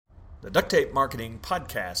The Duct Tape Marketing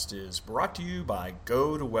Podcast is brought to you by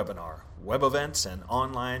GoToWebinar, web events and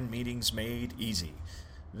online meetings made easy.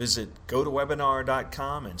 Visit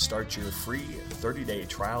gotowebinar.com and start your free 30-day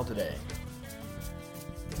trial today.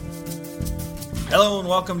 Hello and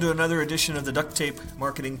welcome to another edition of the Duct Tape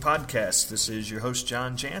Marketing Podcast. This is your host,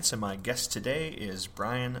 John Jantz, and my guest today is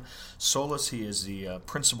Brian Solis. He is the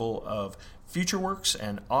principal of FutureWorks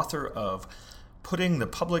and author of Putting the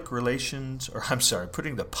public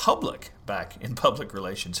back in public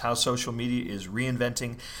relations, how social media is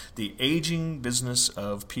reinventing the aging business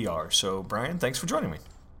of PR. So, Brian, thanks for joining me.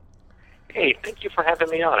 Hey, thank you for having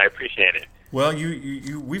me on. I appreciate it. Well,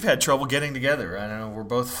 we've had trouble getting together. I know we're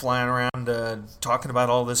both flying around talking about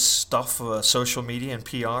all this stuff, social media and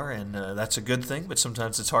PR, and that's a good thing, but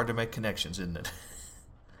sometimes it's hard to make connections, isn't it?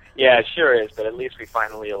 Yeah, it sure is, but at least we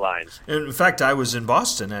finally aligned. In fact, I was in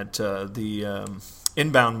Boston at the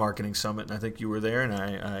Inbound Marketing Summit, and I think you were there,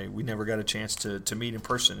 and we never got a chance to meet in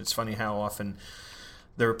person. It's funny how often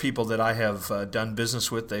there are people that I have done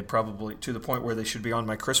business with, they probably, to the point where they should be on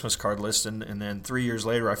my Christmas card list, and then 3 years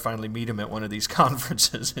later I finally meet them at one of these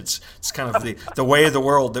conferences. It's kind of the way of the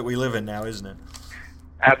world that we live in now, isn't it?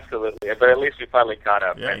 Absolutely, but at least we finally caught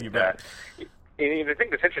up. Yeah, and, you bet. The thing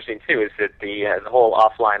that's interesting, too, is that the whole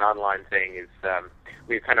offline-online thing is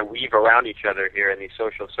we kind of weave around each other here in these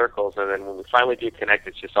social circles, and then when we finally do connect,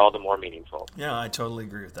 it's just all the more meaningful. Yeah, I totally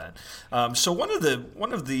agree with that. So one of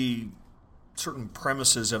the certain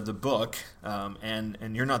premises of the book,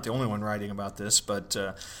 and you're not the only one writing about this, but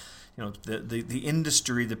the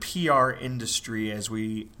industry, the PR industry as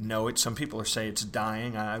we know it, some people are saying it's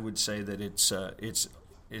dying. I would say that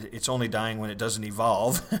it's only dying when it doesn't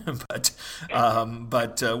evolve.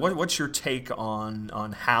 but what's your take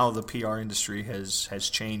on how the PR industry has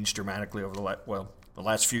changed dramatically over the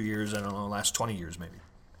last few years? I don't know, the last 20 years maybe.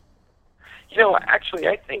 Actually,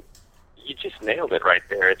 I think you just nailed it right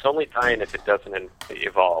there. It's only dying if it doesn't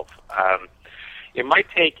evolve. My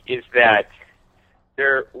take is that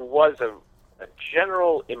there was a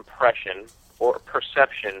general impression or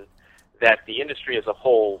perception that the industry as a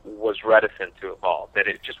whole was reticent to evolve, that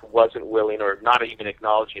it just wasn't willing or not even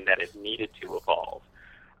acknowledging that it needed to evolve.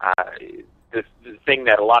 The thing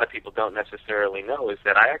that a lot of people don't necessarily know is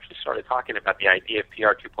that I actually started talking about the idea of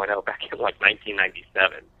PR 2.0 back in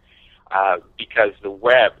 1997 because the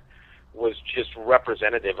web was just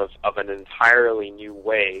representative of an entirely new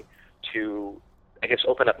way to, I guess,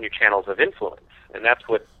 open up new channels of influence. And that's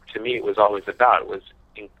what, to me, it was always about. It was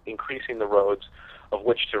increasing the roads of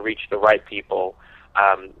which to reach the right people,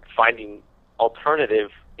 finding alternative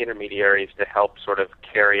intermediaries to help sort of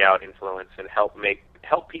carry out influence and help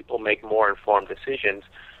people make more informed decisions,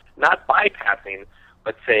 not bypassing,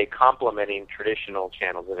 but say complementing traditional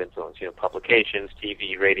channels of influence, publications,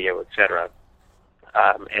 TV, radio, etc.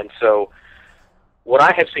 And so what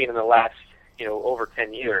I have seen in the last, over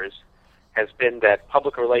 10 years has been that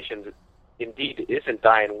public relations indeed isn't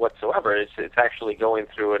dying whatsoever. It's actually going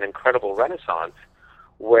through an incredible renaissance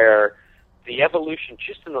where the evolution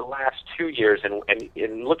just in the last 2 years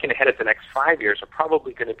and looking ahead at the next 5 years are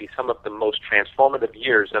probably going to be some of the most transformative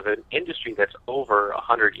years of an industry that's over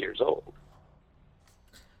 100 years old.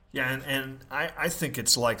 Yeah, and I think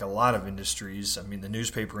it's like a lot of industries. I mean, the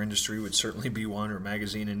newspaper industry would certainly be one, or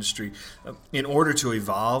magazine industry. In order to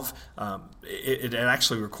evolve, it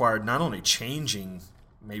actually required not only changing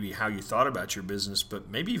maybe how you thought about your business,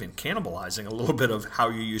 but maybe even cannibalizing a little bit of how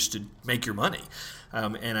you used to make your money.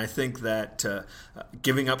 And I think that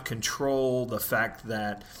giving up control, the fact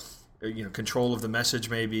that control of the message,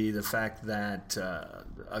 maybe the fact that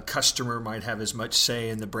a customer might have as much say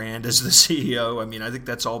in the brand as the CEO. I mean, I think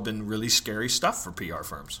that's all been really scary stuff for PR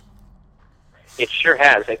firms. It sure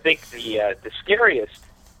has. I think the scariest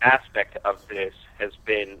aspect of this has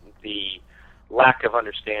been the lack of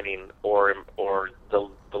understanding or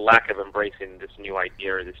the lack of embracing this new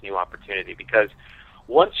idea or this new opportunity. Because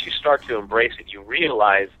once you start to embrace it, you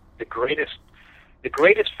realize the greatest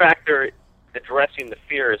factor addressing the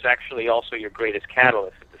fear is actually also your greatest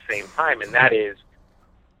catalyst at the same time, and that is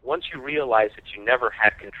once you realize that you never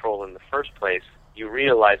had control in the first place, you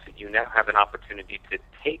realize that you now have an opportunity to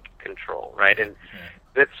take control, right? And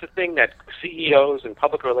that's the thing that CEOs and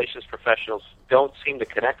public relations professionals don't seem to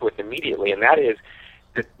connect with immediately, and that is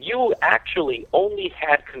that you actually only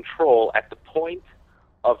had control at the point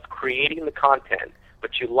of creating the content,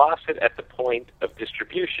 but you lost it at the point of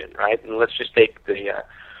distribution, right? And let's just take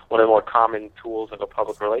one of the more common tools of a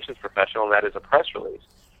public relations professional, and that is a press release.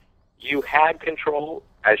 You had control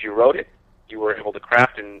as you wrote it. You were able to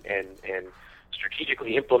craft and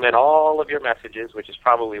strategically implement all of your messages, which is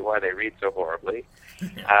probably why they read so horribly.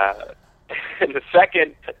 And the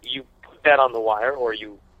second you put that on the wire or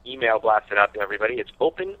you email blast it out to everybody, it's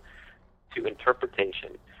open to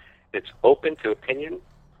interpretation. It's open to opinion,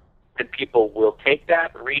 and people will take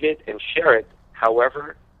that, read it, and share it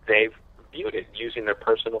however they've viewed it, using their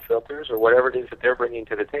personal filters or whatever it is that they're bringing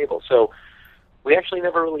to the table. So we actually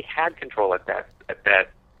never really had control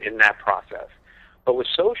in that process. But with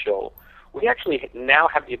social, we actually now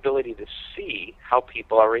have the ability to see how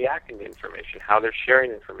people are reacting to information, how they're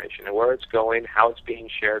sharing information, and where it's going, how it's being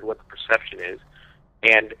shared, what the perception is.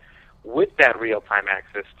 And with that real-time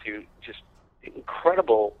access to just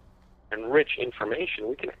incredible and rich information,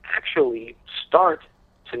 we can actually start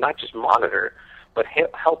to not just monitor, but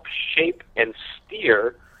help shape and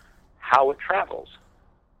steer how it travels.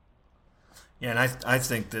 Yeah, and I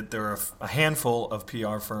think that there are a handful of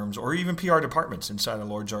PR firms or even PR departments inside of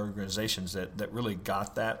large organizations that really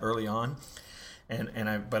got that early on.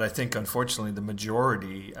 But I think, unfortunately, the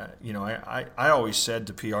majority, I always said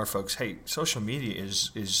to PR folks, hey, social media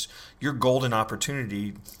is your golden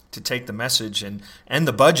opportunity to take the message and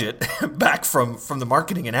the budget back from the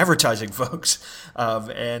marketing and advertising folks.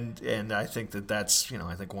 And I think that's,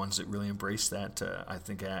 I think ones that really embrace that, I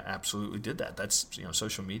think absolutely did that. That's,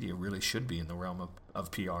 social media really should be in the realm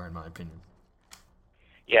of PR, in my opinion.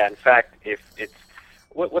 Yeah, in fact, if it's,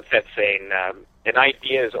 what's that saying? An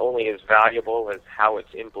idea is only as valuable as how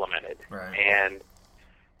it's implemented. Right. And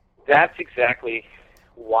that's exactly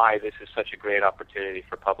why this is such a great opportunity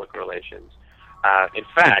for public relations. In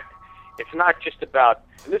fact, it's not just about,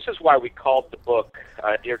 and this is why we called the book,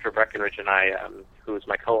 Deirdre Breckenridge and I, who is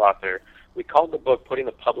my co-author, we called the book Putting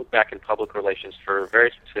the Public Back in Public Relations for a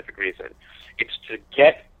very specific reason. It's to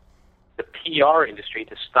get the PR industry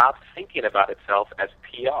to stop thinking about itself as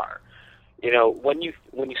PR. When you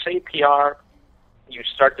say PR, you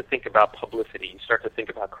start to think about publicity. You start to think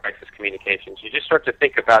about crisis communications. You just start to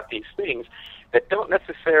think about these things that don't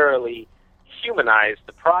necessarily humanize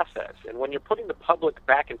the process. And when you're putting the public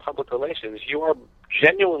back in public relations, you are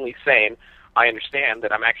genuinely saying, I understand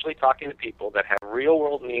that I'm actually talking to people that have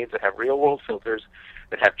real-world needs, that have real-world filters,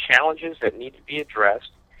 that have challenges that need to be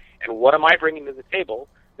addressed, and what am I bringing to the table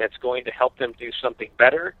that's going to help them do something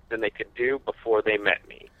better than they could do before they met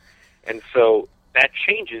me? And so that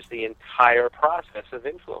changes the entire process of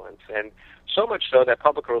influence, and so much so that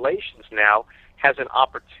public relations now has an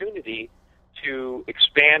opportunity to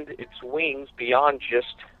expand its wings beyond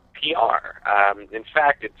just PR. In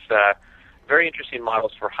fact, it's very interesting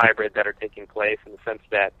models for hybrid that are taking place in the sense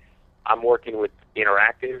that I'm working with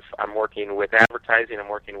interactive, I'm working with advertising, I'm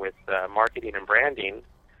working with marketing and branding,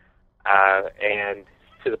 and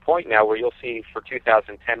to the point now where you'll see for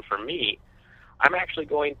 2010 for me, I'm actually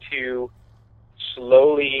going to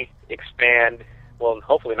slowly expand, well,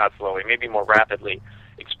 hopefully not slowly, maybe more rapidly,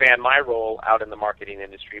 expand my role out in the marketing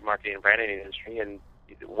industry, marketing and branding industry. And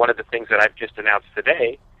one of the things that I've just announced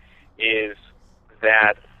today is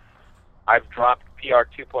that I've dropped PR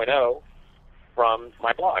 2.0 from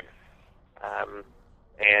my blog.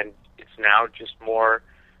 And it's now just more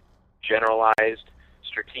generalized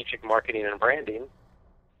strategic marketing and branding,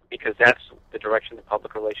 because that's the direction that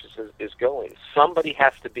public relations is going. Somebody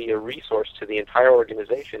has to be a resource to the entire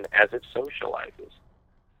organization as it socializes.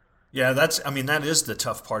 Yeah, that is the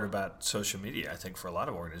tough part about social media, I think, for a lot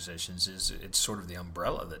of organizations, is it's sort of the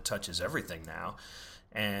umbrella that touches everything now.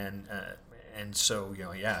 And so,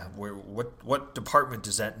 what department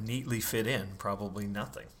does that neatly fit in? Probably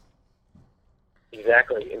nothing.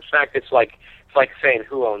 Exactly. In fact, it's like saying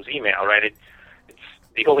who owns email, right? It's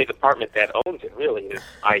the only department that owns it really is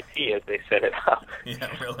IT, as they set it up. Yeah,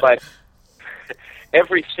 really. But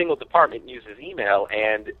every single department uses email,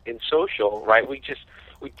 and in social, right, we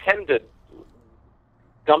tend to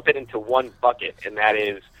dump it into one bucket, and that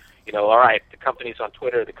is, all right, the company's on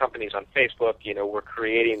Twitter, the company's on Facebook, we're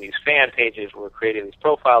creating these fan pages, we're creating these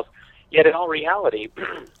profiles, yet in all reality,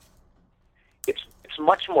 it's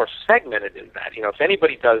much more segmented than that. If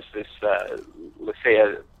anybody does this, let's say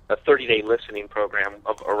a 30-day listening program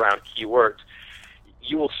around keywords,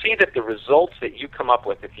 you will see that the results that you come up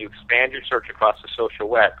with, if you expand your search across the social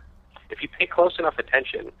web, if you pay close enough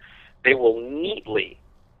attention, they will neatly,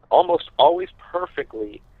 almost always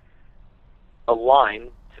perfectly align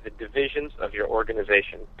to the divisions of your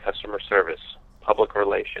organization: customer service, public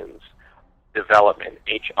relations, development,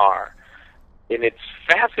 HR. And it's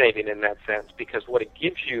fascinating in that sense, because what it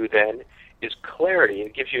gives you then is clarity.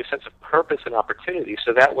 It gives you a sense of purpose and opportunity.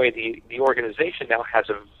 So that way the organization now has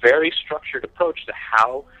a very structured approach to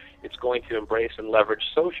how it's going to embrace and leverage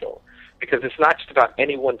social. Because it's not just about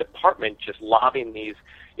any one department just lobbing these,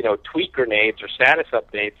 tweet grenades or status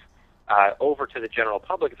updates over to the general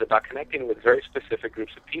public. It's about connecting with very specific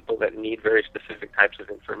groups of people that need very specific types of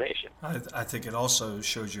information. I think it also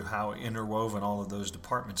shows you how interwoven all of those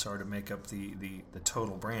departments are to make up the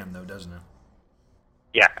total brand, though, doesn't it?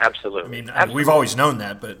 Yeah, absolutely. I mean, absolutely. We've always known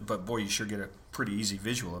that, but boy, you sure get a pretty easy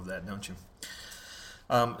visual of that, don't you?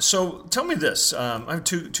 So tell me this. I have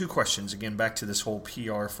two questions. Again, back to this whole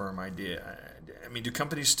PR firm idea. I mean, do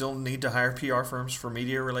companies still need to hire PR firms for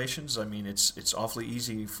media relations? I mean, it's awfully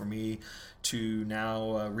easy for me to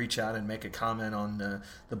now reach out and make a comment on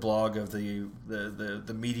the blog of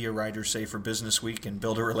the media writers, say, for Business Week, and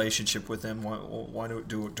build a relationship with them. Why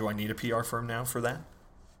do I need a PR firm now for that?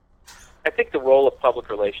 I think the role of public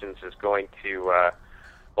relations is going to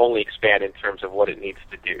only expand in terms of what it needs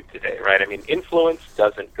to do today, right? I mean, influence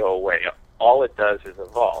doesn't go away. All it does is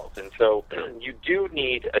evolve. And so you do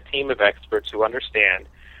need a team of experts who understand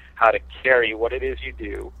how to carry what it is you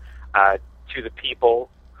do to the people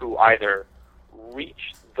who either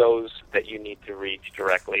reach those that you need to reach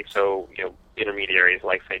directly, so, intermediaries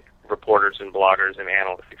like, say, reporters and bloggers and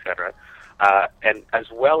analysts, et cetera, and as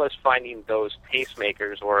well as finding those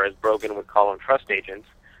tastemakers, or as Brogan would call them, trust agents,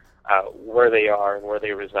 where they are and where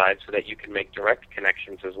they reside, so that you can make direct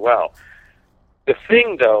connections as well. The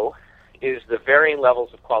thing, though, is the varying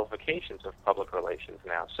levels of qualifications of public relations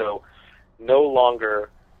now. So no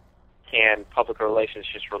longer can public relations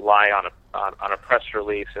just rely on a press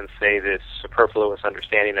release and say this superfluous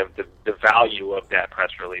understanding of the value of that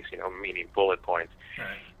press release, meaning bullet points.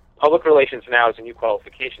 Right. Public relations now, as a new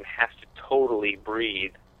qualification, has to totally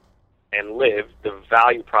breathe and live the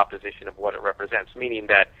value proposition of what it represents, meaning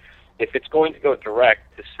that if it's going to go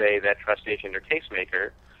direct to, say, that trust agent or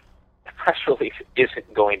tastemaker, the press release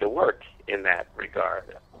isn't going to work in that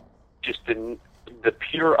regard. Just the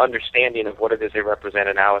pure understanding of what it is they represent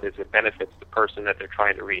and how it is it benefits the person that they're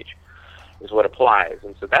trying to reach is what applies.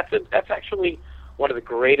 And so that's actually one of the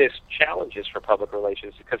greatest challenges for public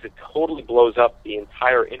relations, because it totally blows up the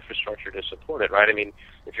entire infrastructure to support it, right? I mean,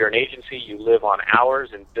 if you're an agency, you live on hours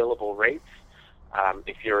and billable rates.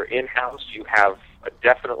 If you're in-house, you have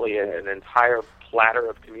definitely an entire platter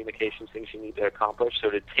of communication things you need to accomplish. So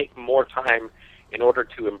to take more time in order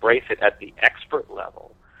to embrace it at the expert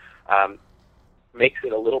level makes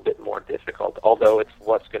it a little bit more difficult, although it's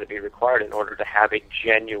what's going to be required in order to have a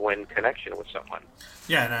genuine connection with someone.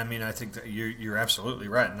 Yeah, and I mean, I think that you're absolutely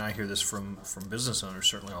right, and I hear this from business owners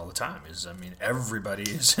certainly all the time. Everybody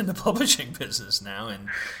is in the publishing business now,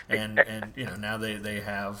 and now they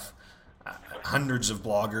have hundreds of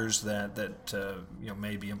bloggers that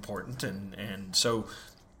may be important, and so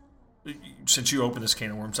since you opened this can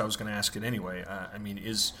of worms, I was going to ask it anyway.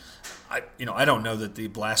 I don't know that the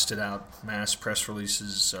blasted out mass press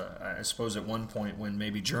releases. I suppose at one point when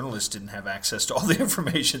maybe journalists didn't have access to all the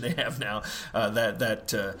information they have now,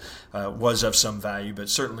 that was of some value. But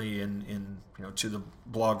certainly in to the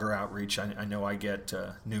blogger outreach, I know I get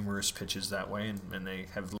numerous pitches that way, and they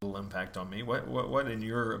have little impact on me. What in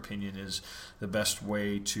your opinion is the best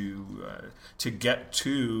way to get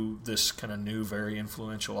to this kind of new, very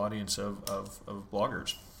influential audience of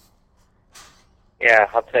bloggers? Yeah,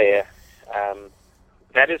 I'll tell you,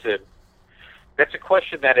 that's a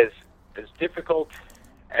question that is as difficult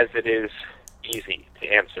as it is easy to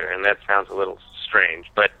answer, and that sounds a little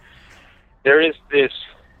strange, but there's this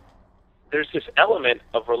element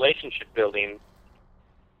of relationship building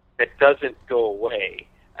that doesn't go away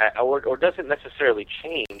or doesn't necessarily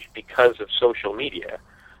change because of social media.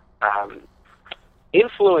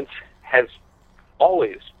 Influence has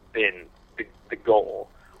always been the goal,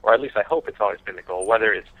 or at least I hope it's always been the goal,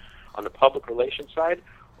 whether it's on the public relations side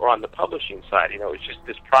or on the publishing side. It's just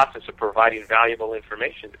this process of providing valuable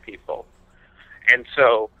information to people. And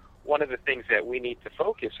so one of the things that we need to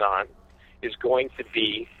focus on is going to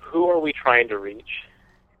be, who are we trying to reach,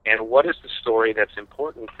 and what is the story that's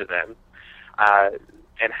important to them,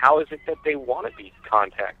 and how is it that they want to be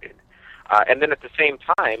contacted. And then at the same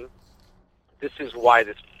time, this is why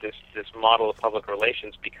this model of public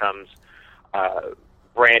relations becomes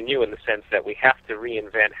brand new, in the sense that we have to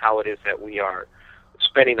reinvent how it is that we are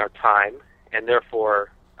spending our time, and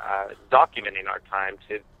therefore documenting our time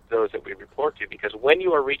to those that we report to. Because when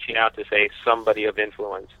you are reaching out to, say, somebody of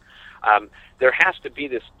influence, there has to be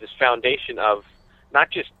this foundation of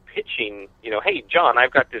not just pitching, hey, John,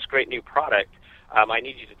 I've got this great new product. I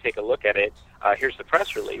need you to take a look at it. Here's the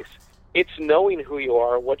press release. It's knowing who you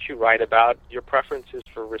are, what you write about, your preferences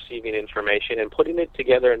for receiving information, and putting it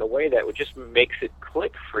together in a way that just makes it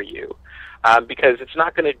click for you. Because it's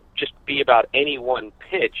not going to just be about any one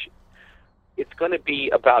pitch. It's going to be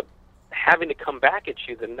about having to come back at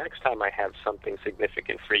you the next time I have something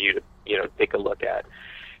significant for you to, take a look at.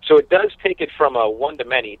 So it does take it from a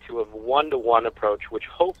one-to-many to a one-to-one approach, which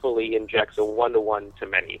hopefully injects a one-to-one to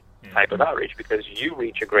many type of outreach, because you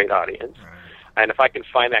reach a great audience. Right. And if I can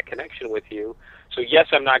find that connection with you, so yes,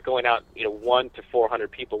 I'm not going out, 1 to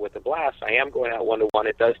 400 people with a blast. I am going out one-to-one.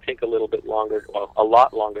 It does take a little bit longer, well, a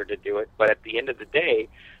lot longer to do it, but at the end of the day,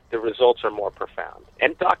 the results are more profound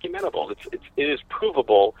and documentable. It is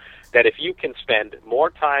provable that if you can spend more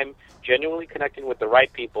time genuinely connecting with the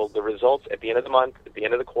right people, the results at the end of the month, at the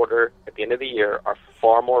end of the quarter, at the end of the year are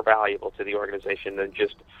far more valuable to the organization than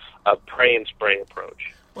just a pray and spray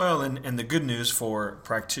approach. Well, and the good news for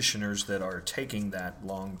practitioners that are taking that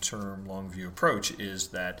long-term, long-view approach is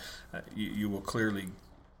that you will clearly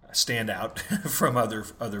stand out from other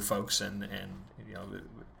folks, and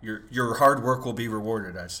your hard work will be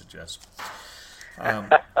rewarded, I suggest.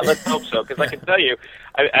 Let's hope so, because I can tell you,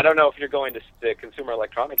 I don't know if you're going to the Consumer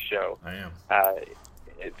Electronics Show. I am.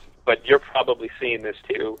 But you're probably seeing this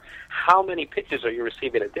too. How many pitches are you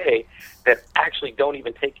receiving a day that actually don't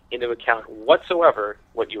even take into account whatsoever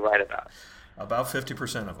what you write about? About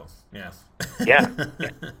 50% of them, yeah. Yeah.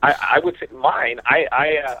 I would say mine,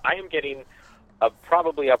 I am getting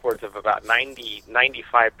probably upwards of about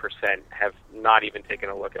 95% have not even taken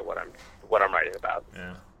a look at what I'm writing about.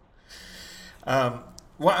 Yeah.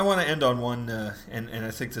 Well, I want to end on one, and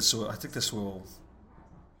I think this will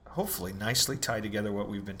hopefully nicely tie together what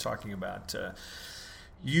we've been talking about.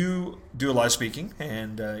 You do a lot of speaking,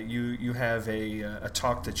 and you have a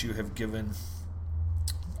talk that you have given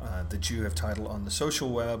that you have titled On the Social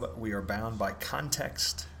Web, We Are Bound by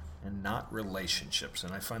Context and Not Relationships.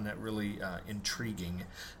 And I find that really intriguing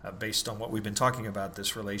based on what we've been talking about,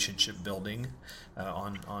 this relationship building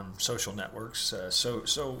on social networks.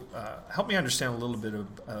 So help me understand a little bit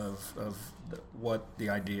of what the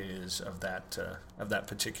idea is of that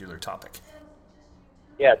particular topic.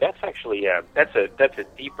 Yeah, that's actually that's a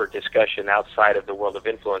deeper discussion outside of the world of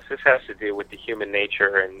influence. This has to do with the human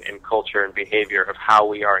nature and culture and behavior of how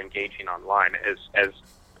we are engaging online as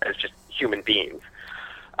just human beings.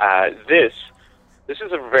 This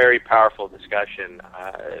is a very powerful discussion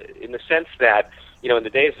in the sense that, in the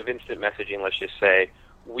days of instant messaging, let's just say,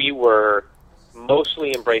 we were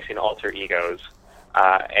mostly embracing alter egos,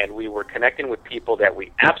 and we were connecting with people that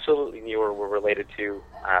we absolutely knew or were related to,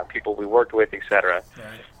 people we worked with, etc.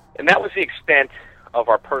 Right. And that was the extent of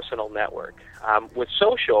our personal network. With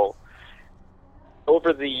social,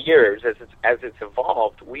 over the years, as it's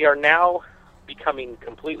evolved, we are now becoming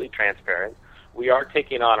completely transparent. We are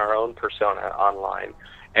taking on our own persona online.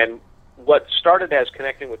 And what started as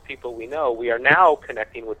connecting with people we know, we are now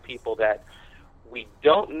connecting with people that we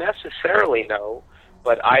don't necessarily know,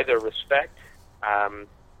 but either respect,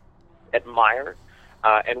 admire,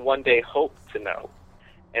 and one day hope to know.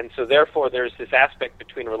 And so therefore there's this aspect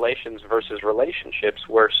between relations versus relationships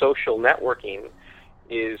where social networking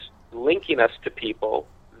is linking us to people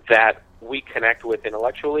that we connect with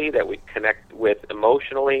intellectually, that we connect with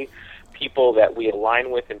emotionally, people that we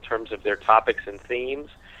align with in terms of their topics and themes.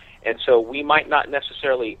 And so we might not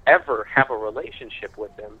necessarily ever have a relationship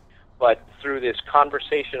with them, but through this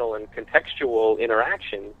conversational and contextual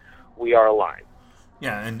interaction, we are aligned.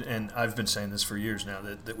 Yeah, and I've been saying this for years now,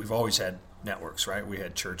 that we've always had networks, right? We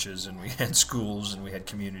had churches and we had schools and we had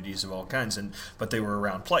communities of all kinds, but they were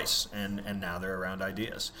around place, and now they're around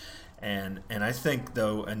ideas. And I think,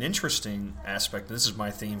 though, an interesting aspect, this is my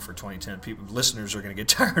theme for 2010, listeners are going to get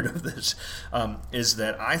tired of this, is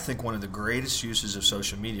that I think one of the greatest uses of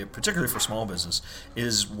social media, particularly for small business,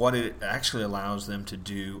 is what it actually allows them to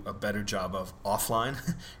do a better job of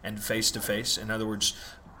offline and face-to-face. In other words,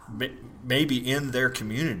 maybe in their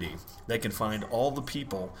community, they can find all the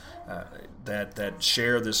people that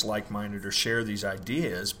share this like-minded or share these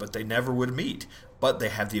ideas, but they never would meet. But they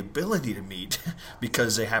have the ability to meet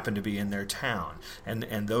because they happen to be in their town,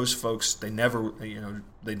 and those folks they never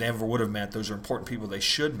would have met. Those are important people they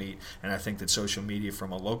should meet, and I think that social media,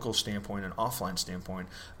 from a local standpoint and offline standpoint,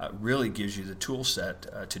 really gives you the tool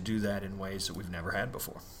set to do that in ways that we've never had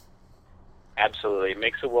before. Absolutely. It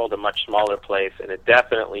makes the world a much smaller place, and it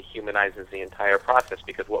definitely humanizes the entire process,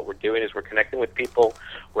 because what we're doing is we're connecting with people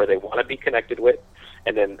where they want to be connected with,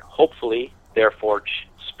 and then hopefully, therefore,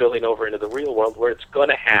 spilling over into the real world where it's going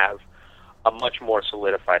to have a much more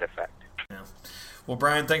solidified effect. Yeah. Well,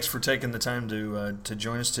 Brian, thanks for taking the time to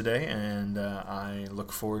join us today, and I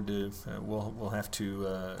look forward to we'll have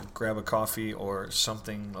to grab a coffee or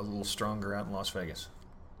something a little stronger out in Las Vegas.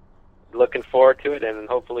 Looking forward to it, and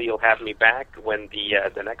hopefully you'll have me back when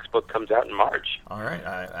the next book comes out in March. All right,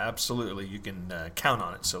 absolutely. You can count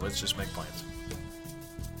on it, so let's just make plans.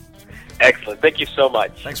 Excellent. Thank you so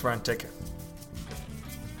much. Thanks, Brian. Take care.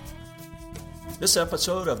 This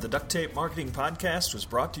episode of the Duct Tape Marketing Podcast was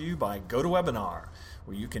brought to you by GoToWebinar,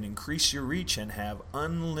 where you can increase your reach and have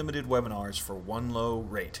unlimited webinars for one low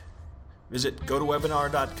rate. Visit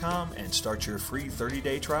gotowebinar.com and start your free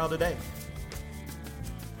 30-day trial today.